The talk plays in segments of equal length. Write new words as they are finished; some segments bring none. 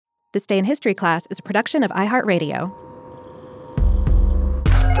This Day in History class is a production of iHeartRadio.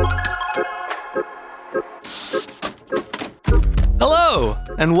 Hello,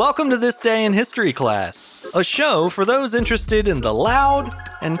 and welcome to This Day in History class, a show for those interested in the loud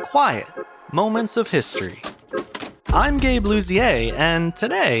and quiet moments of history. I'm Gabe Luzier, and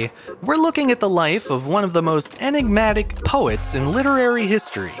today we're looking at the life of one of the most enigmatic poets in literary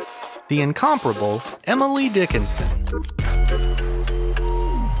history, the incomparable Emily Dickinson.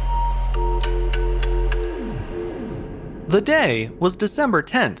 The day was December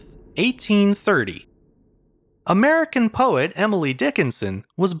 10th, 1830. American poet Emily Dickinson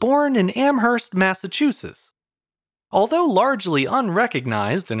was born in Amherst, Massachusetts. Although largely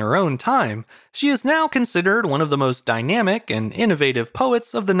unrecognized in her own time, she is now considered one of the most dynamic and innovative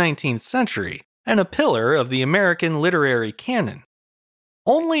poets of the 19th century, and a pillar of the American literary canon.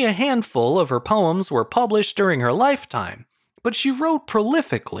 Only a handful of her poems were published during her lifetime, but she wrote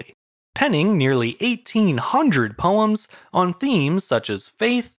prolifically, penning nearly 1,800 poems on themes such as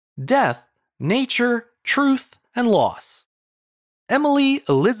faith, death, nature, truth, and loss. Emily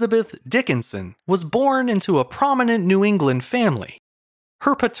Elizabeth Dickinson was born into a prominent New England family.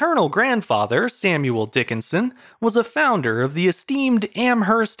 Her paternal grandfather, Samuel Dickinson, was a founder of the esteemed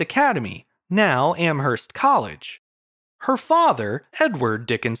Amherst Academy, now Amherst College. Her father, Edward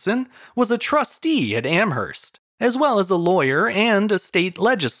Dickinson, was a trustee at Amherst, as well as a lawyer and a state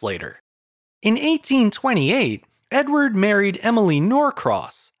legislator. In 1828, Edward married Emily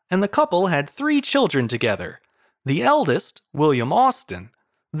Norcross, and the couple had 3 children together. The eldest, William Austin,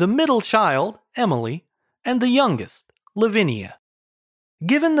 the middle child, Emily, and the youngest, Lavinia.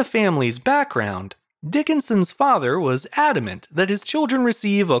 Given the family's background, Dickinson's father was adamant that his children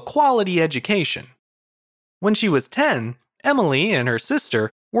receive a quality education. When she was 10, Emily and her sister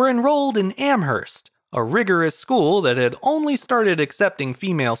were enrolled in Amherst, a rigorous school that had only started accepting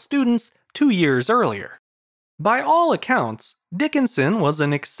female students 2 years earlier. By all accounts, Dickinson was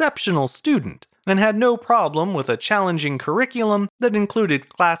an exceptional student and had no problem with a challenging curriculum that included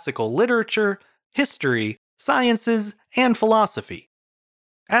classical literature, history, sciences, and philosophy.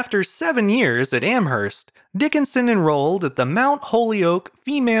 After 7 years at Amherst, Dickinson enrolled at the Mount Holyoke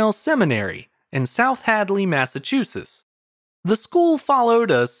Female Seminary in South Hadley, Massachusetts. The school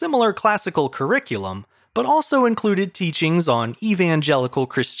followed a similar classical curriculum, but also included teachings on evangelical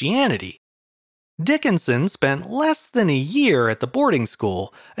Christianity. Dickinson spent less than a year at the boarding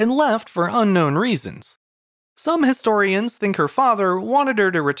school and left for unknown reasons. Some historians think her father wanted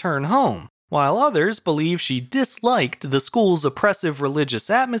her to return home, while others believe she disliked the school's oppressive religious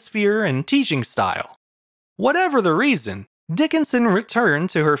atmosphere and teaching style. Whatever the reason, Dickinson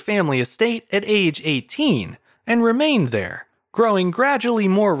returned to her family estate at age 18 and remained there, growing gradually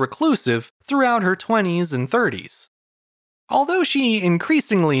more reclusive throughout her 20s and 30s. Although she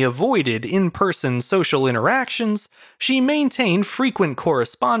increasingly avoided in-person social interactions, she maintained frequent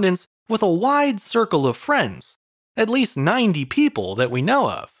correspondence with a wide circle of friends, at least 90 people that we know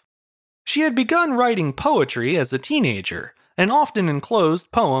of. She had begun writing poetry as a teenager, and often enclosed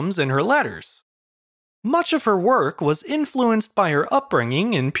poems in her letters. Much of her work was influenced by her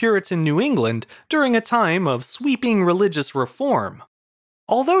upbringing in Puritan New England during a time of sweeping religious reform.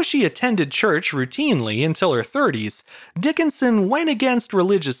 Although she attended church routinely until her 30s, Dickinson went against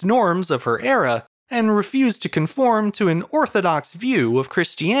religious norms of her era and refused to conform to an orthodox view of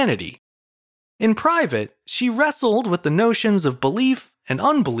Christianity. In private, she wrestled with the notions of belief and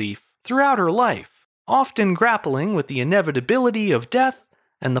unbelief throughout her life, often grappling with the inevitability of death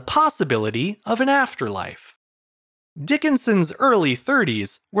and the possibility of an afterlife. Dickinson's early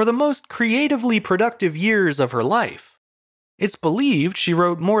 30s were the most creatively productive years of her life. It's believed she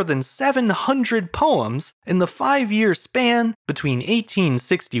wrote more than 700 poems in the 5-year span between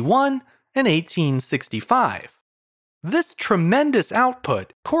 1861 and 1865. This tremendous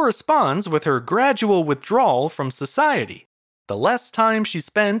output corresponds with her gradual withdrawal from society. The less time she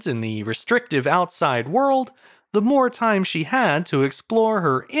spent in the restrictive outside world, the more time she had to explore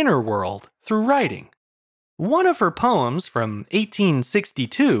her inner world through writing. One of her poems from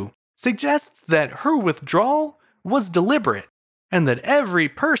 1862 suggests that her withdrawal was deliberate, and that every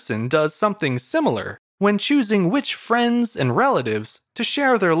person does something similar when choosing which friends and relatives to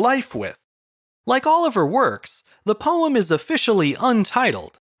share their life with. Like all of her works, the poem is officially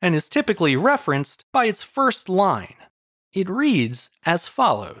untitled and is typically referenced by its first line. It reads as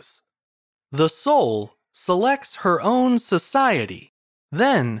follows: "The soul selects her own society,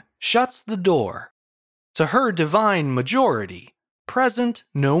 then shuts the door. To her divine majority, present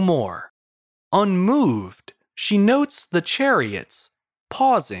no more. Unmoved, she notes the chariots,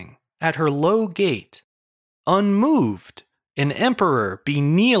 pausing at her low gate. Unmoved, an emperor be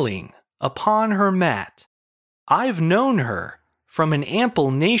kneeling upon her mat. I've known her from an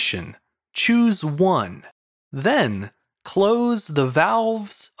ample nation. Choose one. Then close the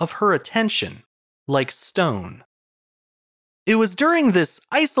valves of her attention like stone. It was during this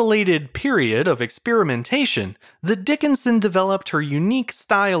isolated period of experimentation that Dickinson developed her unique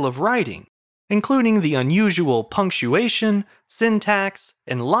style of writing, including the unusual punctuation, syntax,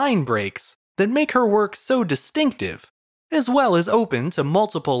 and line breaks that make her work so distinctive, as well as open to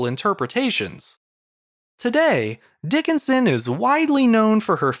multiple interpretations. Today, Dickinson is widely known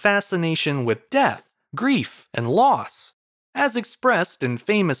for her fascination with death, grief, and loss, as expressed in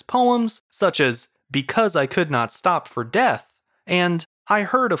famous poems such as Because I Could Not Stop for Death and I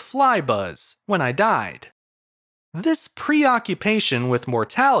Heard a Fly Buzz When I Died. This preoccupation with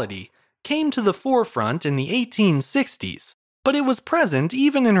mortality came to the forefront in the 1860s, but it was present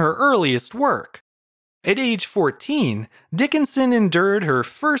even in her earliest work. At age 14, Dickinson endured her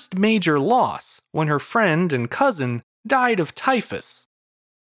first major loss when her friend and cousin died of typhus.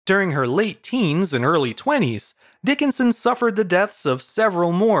 During her late teens and early 20s, Dickinson suffered the deaths of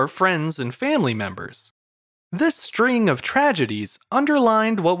several more friends and family members. This string of tragedies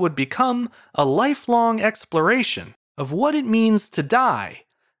underlined what would become a lifelong exploration of what it means to die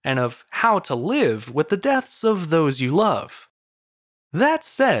and of how to live with the deaths of those you love. That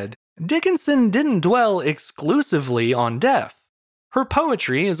said, Dickinson didn't dwell exclusively on death. Her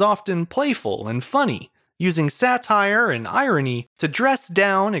poetry is often playful and funny, using satire and irony to dress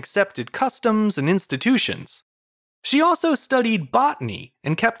down accepted customs and institutions. She also studied botany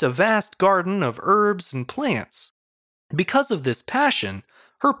and kept a vast garden of herbs and plants. Because of this passion,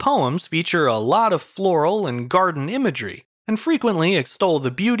 her poems feature a lot of floral and garden imagery, and frequently extol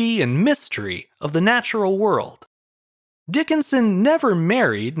the beauty and mystery of the natural world. Dickinson never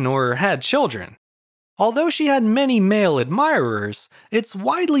married nor had children. Although she had many male admirers, it's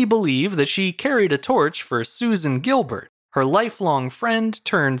widely believed that she carried a torch for Susan Gilbert, her lifelong friend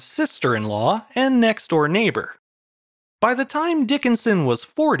turned sister-in-law and next-door neighbor. By the time Dickinson was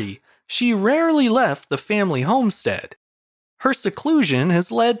 40, she rarely left the family homestead. Her seclusion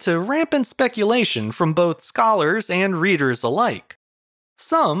has led to rampant speculation from both scholars and readers alike.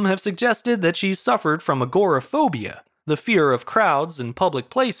 Some have suggested that she suffered from agoraphobia, the fear of crowds in public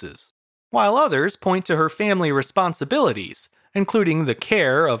places, while others point to her family responsibilities, including the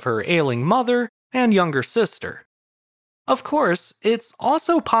care of her ailing mother and younger sister. Of course, it's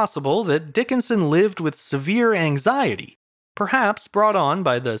also possible that Dickinson lived with severe anxiety, perhaps brought on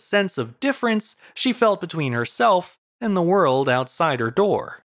by the sense of difference she felt between herself and the world outside her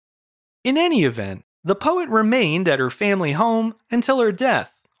door. In any event, the poet remained at her family home until her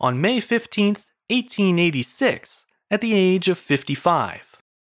death on May 15, 1886, at the age of 55.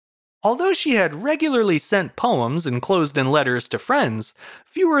 Although she had regularly sent poems enclosed in letters to friends,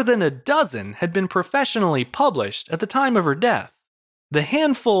 fewer than a dozen had been professionally published at the time of her death. The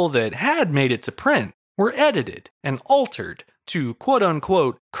handful that had made it to print were edited and altered to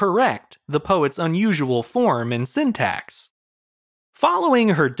quote-unquote correct the poet's unusual form and syntax. Following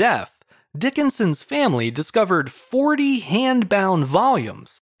her death, Dickinson's family discovered 40 hand-bound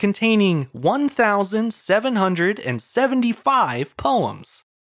volumes containing 1,775 poems.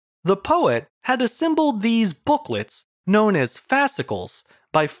 The poet had assembled these booklets, known as fascicles,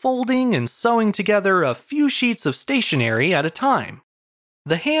 by folding and sewing together a few sheets of stationery at a time.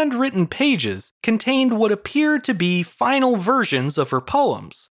 The handwritten pages contained what appeared to be final versions of her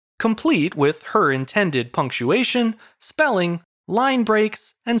poems, complete with her intended punctuation, spelling, line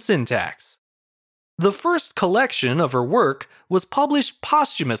breaks, and syntax. The first collection of her work was published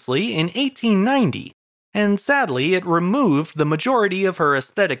posthumously in 1890, and sadly it removed the majority of her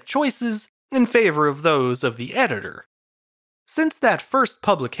aesthetic choices in favor of those of the editor. Since that first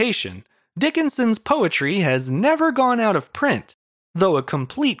publication, Dickinson's poetry has never gone out of print, though a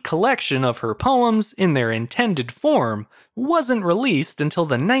complete collection of her poems in their intended form wasn't released until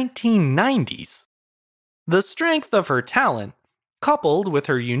the 1990s. The strength of her talent, coupled with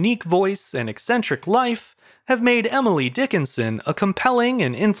her unique voice and eccentric life, have made Emily Dickinson a compelling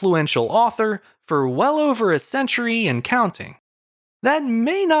and influential author for well over a century and counting. That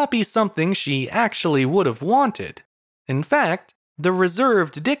may not be something she actually would have wanted. In fact, the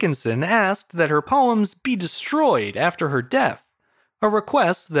reserved Dickinson asked that her poems be destroyed after her death, a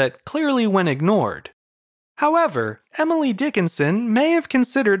request that clearly went ignored. However, Emily Dickinson may have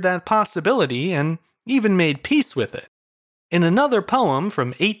considered that possibility and even made peace with it. In another poem from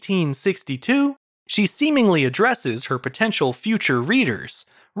 1862, she seemingly addresses her potential future readers,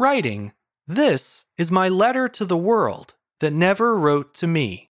 writing, "This is my letter to the world that never wrote to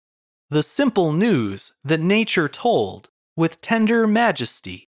me. The simple news that nature told with tender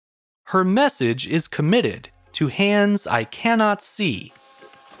majesty. Her message is committed to hands I cannot see.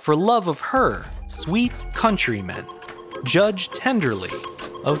 For love of her, sweet countrymen, judge tenderly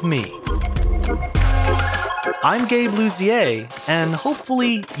of me. I'm Gabe Luzier, and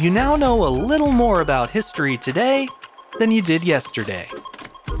hopefully you now know a little more about history today than you did yesterday.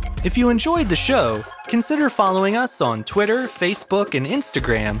 If you enjoyed the show, consider following us on Twitter, Facebook, and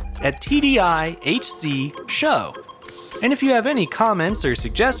Instagram at TDIHC Show. And if you have any comments or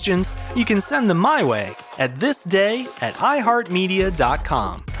suggestions, you can send them my way at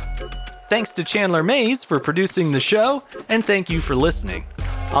thisday@iheartmedia.com. Thanks to Chandler Mays for producing the show, and thank you for listening.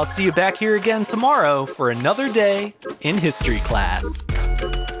 I'll see you back here again tomorrow for another day in history class.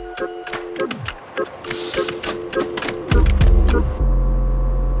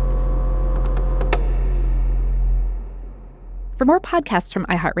 For more podcasts from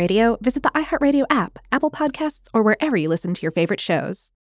iHeartRadio, visit the iHeartRadio app, Apple Podcasts, or wherever you listen to your favorite shows.